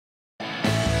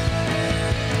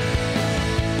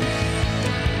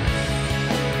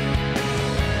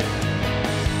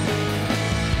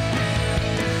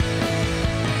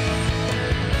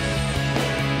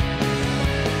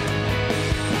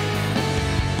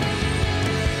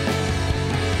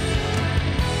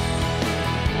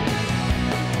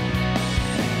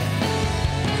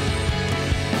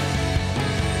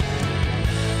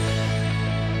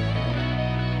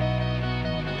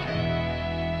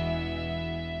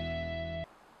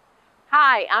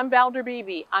Hi, I'm Valder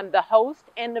Beebe. I'm the host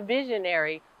and the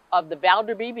visionary of the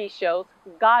Valder Beebe Show's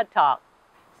God Talk.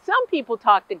 Some people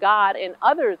talk to God and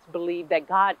others believe that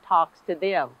God talks to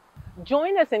them.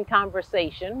 Join us in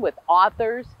conversation with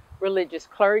authors, religious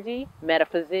clergy,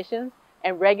 metaphysicians,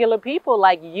 and regular people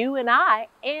like you and I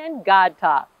and God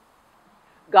Talk.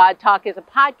 God Talk is a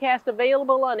podcast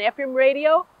available on FM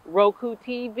radio, Roku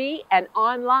TV, and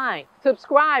online.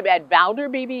 Subscribe at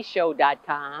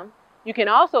ValderBeebeShow.com. You can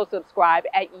also subscribe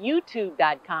at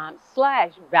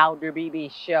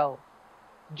YouTube.com/ValderBeebeShow.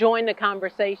 Join the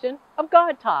conversation of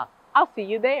God Talk. I'll see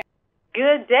you there.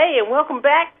 Good day and welcome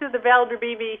back to the Valder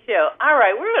Beebe Show. All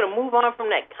right, we're going to move on from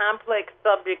that complex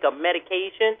subject of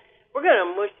medication. We're going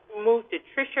to move to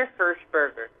Tricia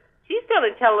Hirschberger. She's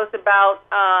going to tell us about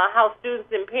how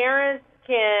students and parents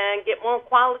can get more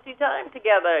quality time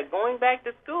together going back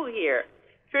to school here.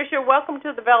 Tricia, welcome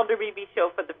to the Valder Beebe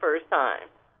Show for the first time.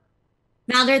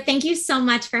 Valder, thank you so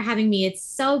much for having me. It's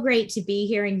so great to be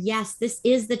here. And yes, this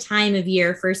is the time of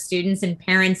year for students and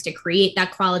parents to create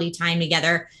that quality time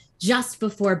together just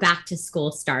before back to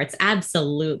school starts.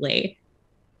 Absolutely.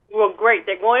 Well, great.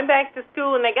 They're going back to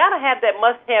school and they got to have that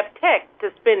must-have tech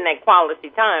to spend that quality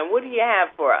time. What do you have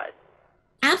for us?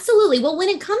 Absolutely. Well, when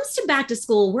it comes to back to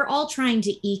school, we're all trying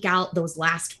to eke out those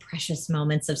last precious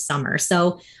moments of summer.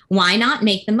 So why not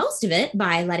make the most of it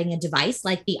by letting a device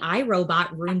like the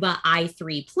iRobot Roomba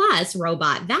i3 Plus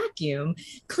robot vacuum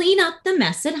clean up the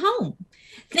mess at home?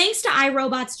 Thanks to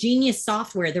iRobot's genius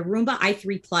software, the Roomba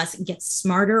i3 Plus gets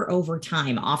smarter over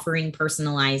time, offering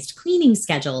personalized cleaning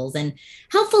schedules and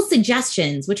helpful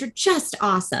suggestions, which are just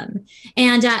awesome.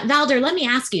 And Valder, let me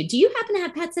ask you, do you happen to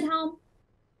have pets at home?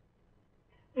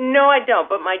 No, I don't,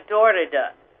 but my daughter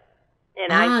does.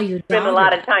 And I spend a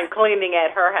lot of time cleaning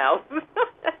at her house.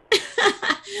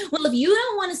 Well, if you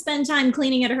don't want to spend time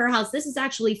cleaning at her house, this is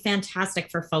actually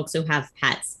fantastic for folks who have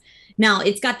pets. Now,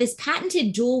 it's got this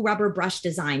patented dual rubber brush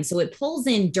design, so it pulls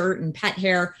in dirt and pet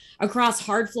hair across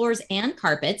hard floors and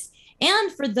carpets.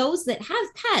 And for those that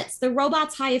have pets, the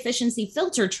robot's high-efficiency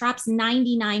filter traps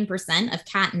 99% of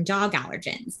cat and dog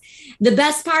allergens. The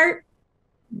best part,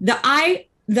 the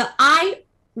iRobot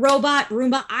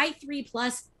Roomba i3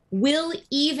 Plus will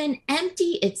even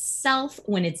empty itself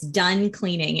when it's done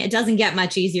cleaning. It doesn't get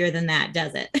much easier than that,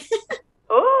 does it?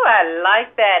 Oh, I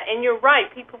like that. And you're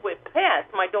right, people with pets.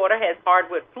 My daughter has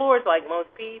hardwood floors like most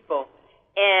people.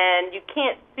 And you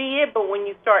can't see it, but when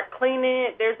you start cleaning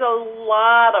it, there's a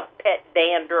lot of pet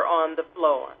dander on the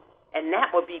floor. And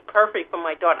that would be perfect for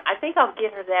my daughter. I think I'll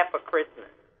get her that for Christmas.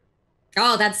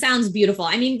 Oh, that sounds beautiful.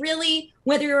 I mean, really,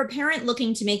 whether you're a parent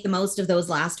looking to make the most of those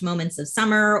last moments of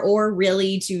summer or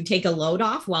really to take a load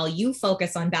off while you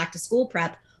focus on back to school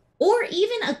prep, or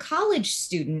even a college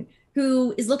student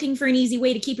who is looking for an easy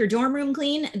way to keep your dorm room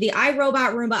clean, the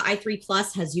iRobot Roomba i3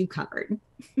 Plus has you covered.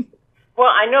 Well,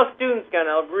 I know students going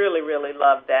to really, really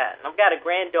love that. I've got a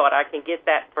granddaughter. I can get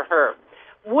that for her.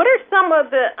 What are some of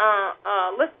the,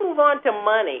 let's move on to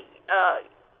money.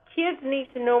 Kids need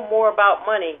to know more about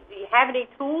money. Do you have any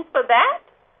tools for that?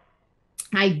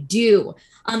 I do.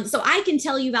 So I can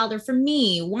tell you, Valder, for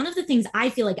me, one of the things I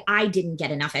feel like I didn't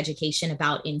get enough education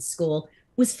about in school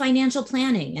was financial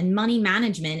planning and money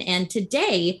management. And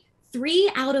today,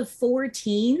 3 out of 4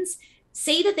 teens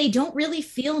say that they don't really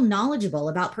feel knowledgeable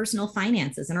about personal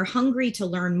finances and are hungry to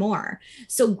learn more.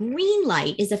 So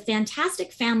Greenlight is a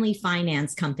fantastic family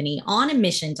finance company on a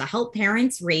mission to help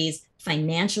parents raise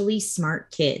financially smart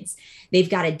kids. They've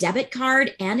got a debit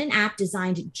card and an app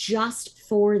designed just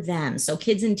for them. So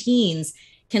kids and teens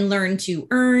can learn to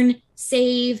earn,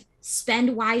 save,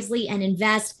 spend wisely, and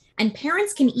invest. And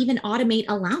parents can even automate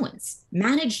allowance,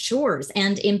 manage chores,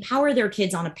 and empower their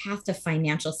kids on a path to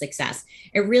financial success.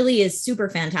 It really is super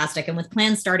fantastic. And with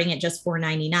plans starting at just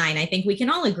 $4.99, I think we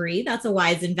can all agree that's a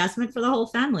wise investment for the whole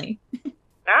family.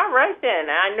 All right, then.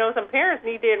 I know some parents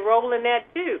need to enroll in that,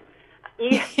 too.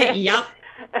 Yep.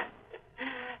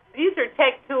 These are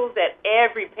tech tools that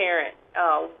every parent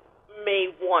may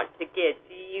want to get.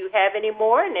 Do you have any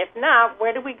more? And if not,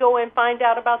 where do we go and find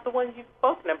out about the ones you've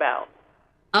spoken about?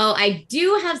 Oh, I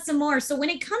do have some more. So when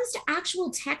it comes to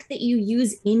actual tech that you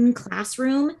use in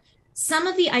classroom, some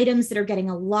of the items that are getting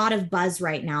a lot of buzz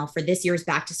right now for this year's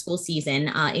back to school season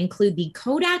include the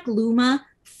Kodak Luma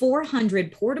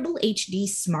 400 Portable HD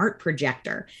Smart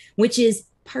Projector, which is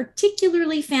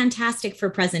particularly fantastic for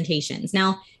presentations.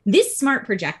 Now, this smart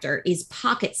projector is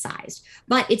pocket-sized,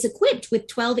 but it's equipped with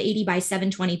 1280 by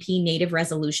 720p native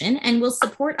resolution and will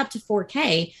support up to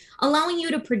 4K, allowing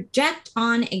you to project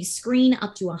on a screen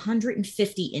up to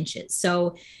 150 inches.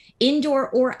 So indoor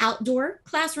or outdoor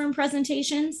classroom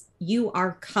presentations, you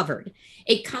are covered.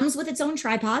 It comes with its own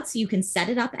tripod, so you can set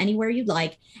it up anywhere you'd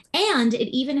like. And it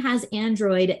even has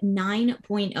Android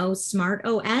 9.0 Smart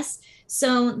OS.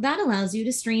 So that allows you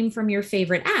to stream from your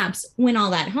favorite apps when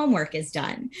all that homework is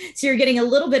done. So you're getting a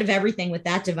little bit of everything with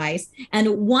that device.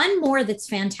 And one more that's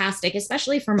fantastic,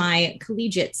 especially for my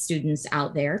collegiate students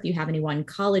out there, if you have anyone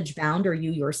college bound or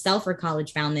you yourself are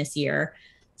college bound this year,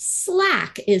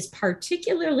 Slack is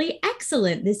particularly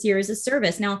excellent this year as a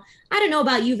service. Now, I don't know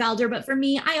about you, Valder, but for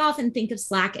me, I often think of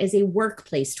Slack as a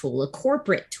workplace tool, a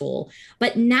corporate tool.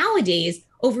 But nowadays,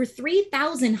 over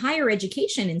 3,000 higher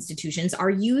education institutions are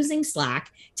using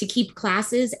Slack to keep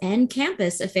classes and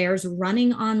campus affairs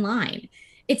running online.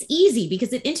 It's easy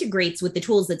because it integrates with the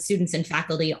tools that students and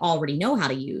faculty already know how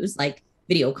to use, like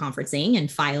video conferencing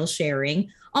and file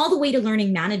sharing, all the way to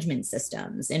learning management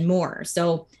systems and more.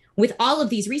 So with all of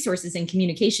these resources and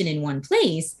communication in one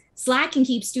place, Slack can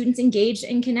keep students engaged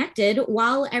and connected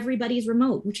while everybody's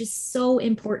remote, which is so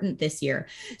important this year.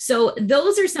 So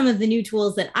those are some of the new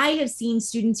tools that I have seen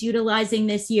students utilizing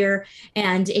this year.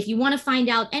 And if you want to find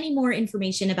out any more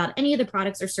information about any of the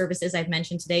products or services I've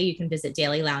mentioned today, you can visit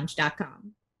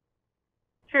dailylounge.com.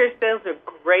 Trish, those are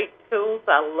great tools.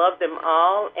 I love them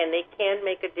all, and they can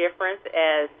make a difference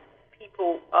as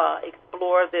people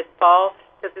explore this fall.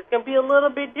 Because it's going to be a little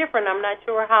bit different. I'm not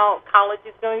sure how college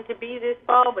is going to be this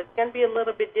fall, but it's going to be a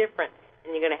little bit different,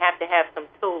 and you're going to have some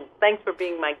tools. Thanks for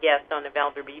being my guest on the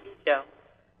Valder Beebe Show.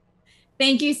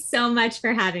 Thank you so much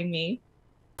for having me.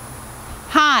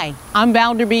 Hi, I'm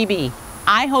Valder Beebe.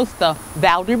 I host the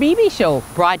Valder Beebe Show,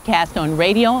 broadcast on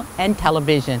radio and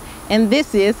television, and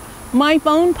this is my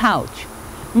phone pouch.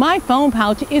 My phone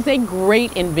pouch is a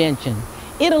great invention.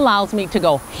 It allows me to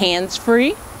go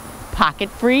hands-free,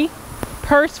 pocket-free,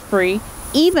 purse-free,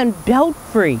 even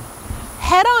belt-free.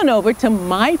 Head on over to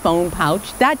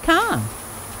myphonepouch.com.